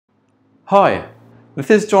Hi, this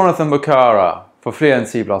is Jonathan Bukhara for Fluent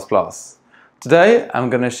C++. Today I'm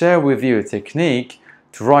going to share with you a technique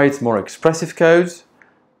to write more expressive code,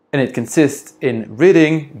 and it consists in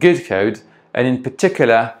reading good code and in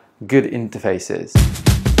particular good interfaces.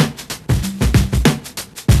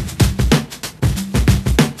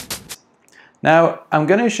 Now I'm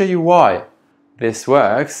going to show you why this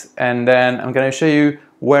works, and then I'm going to show you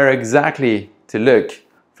where exactly to look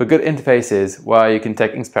for good interfaces where you can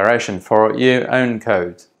take inspiration for your own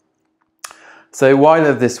code. So why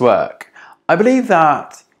does this work? I believe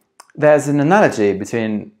that there's an analogy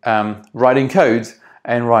between writing code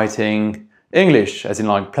and writing English, as in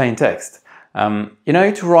like plain text. To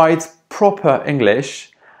write proper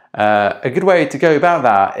English, a good way to go about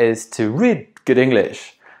that is to read good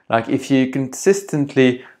English. Like if you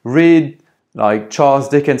consistently read like Charles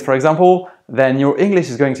Dickens, for example, then your English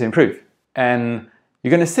is going to improve. And you're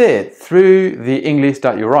going to see it through the English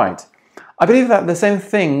that you write. I believe that the same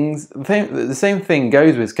thing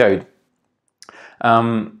goes with code.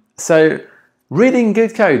 So reading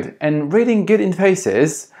good code and reading good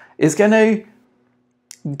interfaces is going to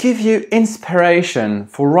give you inspiration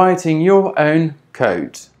for writing your own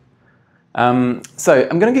code. So I'm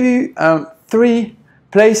going to give you 3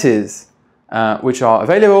 places which are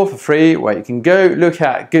available for free, where you can go look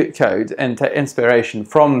at good code and take inspiration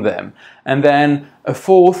from them. And then a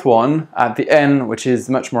 4th one at the end, which is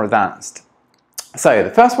much more advanced. So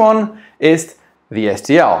the first one is the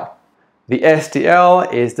STL. The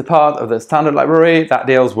STL is the part of the standard library that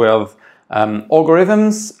deals with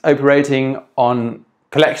algorithms operating on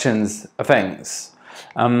collections of things.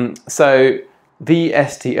 So the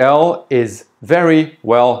STL is very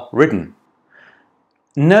well written.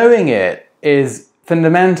 Knowing it is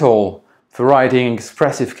fundamental for writing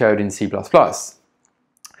expressive code in C++.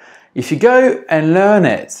 If you go and learn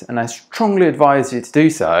it, and I strongly advise you to do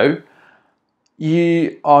so,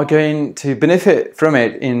 you are going to benefit from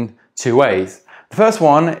it in 2 ways. The first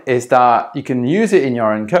one is that you can use it in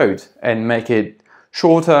your own code and make it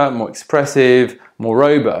shorter, more expressive, more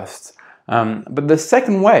robust. But the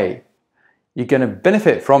second way you're going to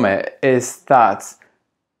benefit from it is that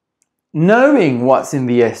knowing what's in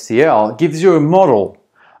the STL gives you a model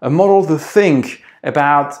to think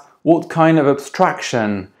about what kind of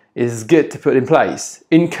abstraction is good to put in place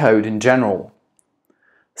in code in general.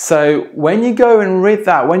 So when you go and read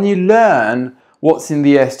that, when you learn what's in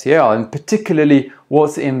the STL, and particularly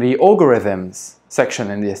what's in the algorithms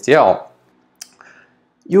section in the STL,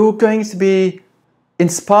 you're going to be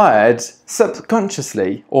inspired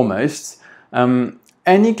subconsciously almost,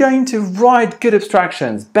 and you're going to write good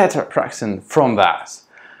abstractions, better abstraction from that.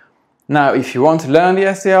 Now, if you want to learn the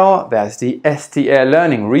STL, there's the STL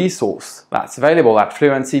learning resource that's available at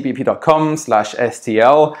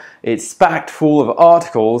fluentcpp.com/STL. It's packed full of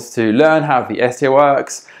articles to learn how the STL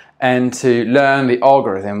works and to learn the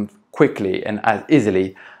algorithm quickly and as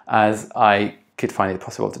easily as I could find it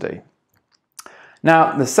possible to do.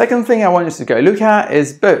 Now, the second thing I want you to go look at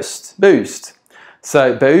is Boost.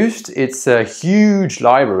 So Boost, it's a huge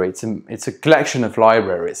library. It's a collection of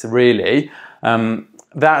libraries, really.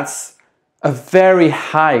 That's a very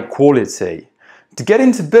high quality. To get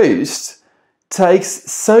into Boost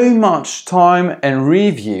takes so much time and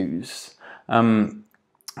reviews.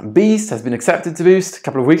 Beast has been accepted to Boost a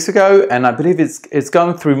couple of weeks ago, and I believe it's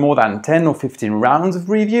gone through more than 10 or 15 rounds of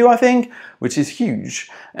review, I think, which is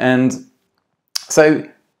huge. And so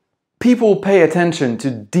people pay attention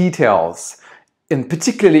to details, and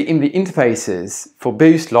particularly in the interfaces for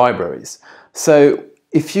Boost libraries. So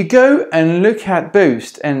if you go and look at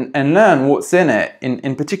Boost and learn what's in it,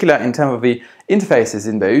 in particular in terms of the interfaces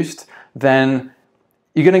in Boost, then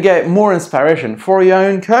you're going to get more inspiration for your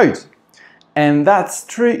own code. And that's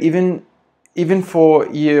true even for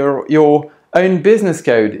your own business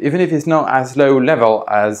code, even if it's not as low level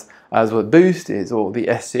as what Boost is or the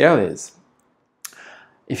STL is.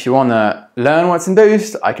 If you want to learn what's in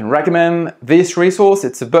Boost, I can recommend this resource.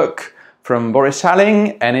 It's a book from Boris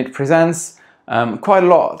Schalling, and it presents quite a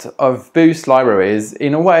lot of Boost libraries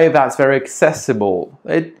in a way that's very accessible.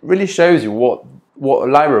 It really shows you what a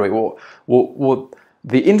library, what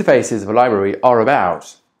the interfaces of a library are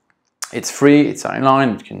about. It's free, it's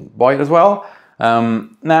online, you can buy it as well.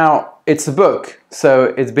 Now, it's a book,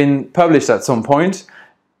 so it's been published at some point,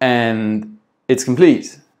 and it's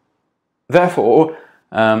complete. Therefore,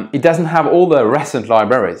 it doesn't have all the recent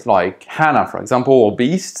libraries like HANA, for example, or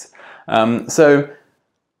Beast. So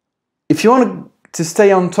if you want to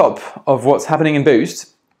stay on top of what's happening in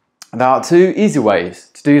Boost, there are 2 easy ways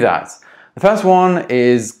to do that. The first one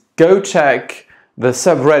is go check the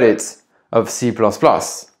subreddit of C++.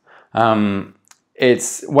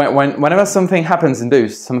 it's whenever something happens in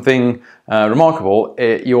Boost, something remarkable,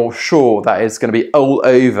 you're sure that it's going to be all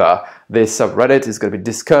over this subreddit. It's going to be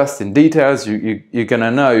discussed in details. You're going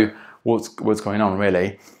to know what's going on,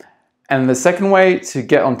 really. And the second way to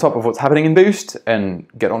get on top of what's happening in Boost and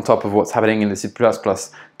get on top of what's happening in the C++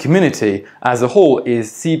 community as a whole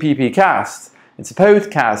is CPP Cast. It's a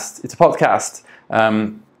podcast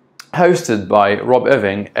hosted by Rob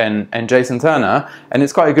Irving and Jason Turner, and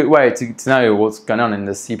it's quite a good way to know what's going on in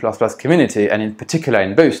the C++ community, and in particular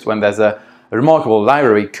in Boost. When there's a remarkable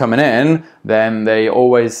library coming in, then they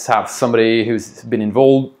always have somebody who's been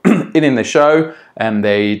involved in the show, and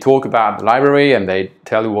they talk about the library and they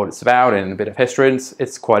tell you what it's about and a bit of history.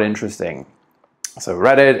 It's quite interesting. So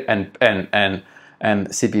Reddit and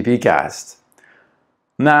CPP Cast.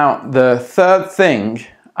 Now, the third thing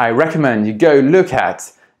I recommend you go look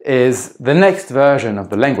at is the next version of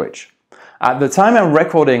the language. At the time I'm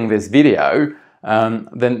recording this video,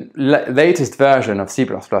 the latest version of C++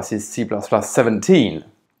 is C++ 17.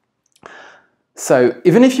 So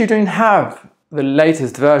even if you don't have the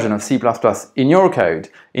latest version of C++ in your code,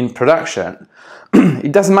 in production,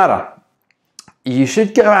 it doesn't matter. You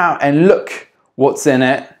should go out and look what's in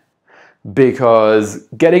it, because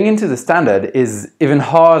getting into the standard is even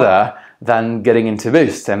harder than getting into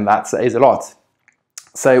Boost, and that says a lot.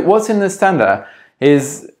 So what's in the standard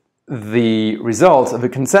is the result of a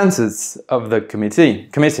consensus of the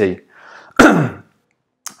committee.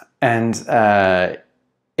 And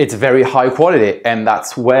it's very high quality, and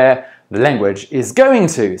that's where the language is going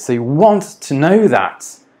to. So you want to know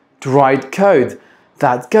that, to write code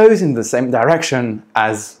that goes in the same direction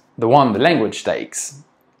as the one the language takes.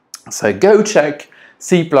 So go check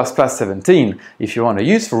C++ 17 if you want a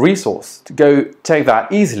useful resource to go take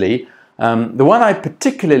that easily. The one I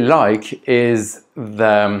particularly like is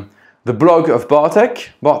the blog of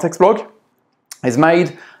Bartek's blog. He's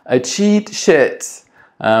made a cheat sheet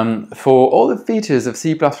for all the features of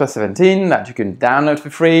C++ 17 that you can download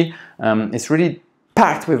for free. It's really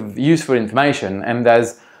packed with useful information, and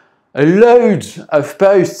there's a load of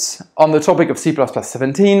posts on the topic of C++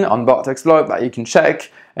 17 on Bartek's blog that you can check,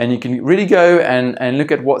 and you can really go and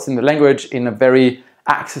look at what's in the language in a very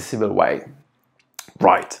accessible way.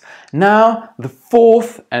 Right, now the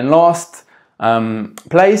fourth and last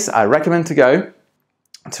place I recommend to go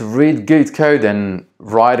to read good code and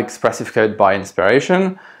write expressive code by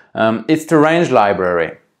inspiration, it's the range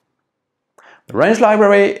library. The range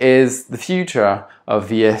library is the future of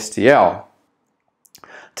VSTL.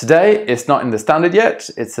 Today, it's not in the standard yet,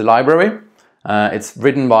 it's a library. It's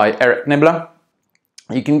written by Eric Nibbler.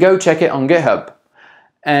 You can go check it on GitHub.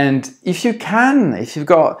 And if you can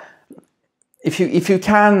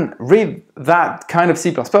read that kind of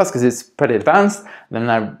C++, because it's pretty advanced, then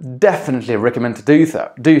I definitely recommend to do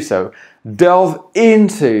so. Delve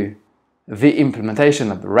into the implementation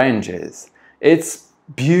of the ranges. It's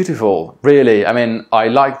beautiful, really. I mean, I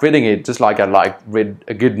like reading it just like I like read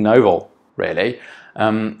a good novel, really.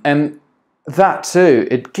 And that too,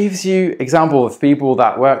 it gives you examples of people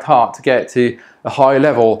that worked hard to get to a high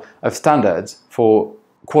level of standards for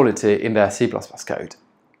quality in their C++ code.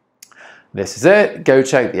 This is it. Go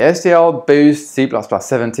check the STL, Boost, C++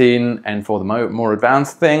 17, and for the more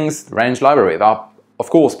advanced things, the range library. There are, of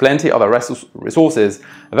course, plenty other resources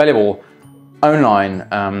available online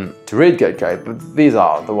to read good code, but these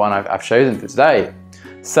are the one I've chosen for today.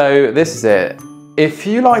 So this is it. If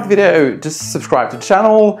you liked the video, just subscribe to the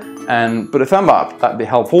channel and put a thumb up. That'd be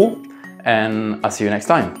helpful, and I'll see you next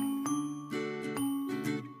time.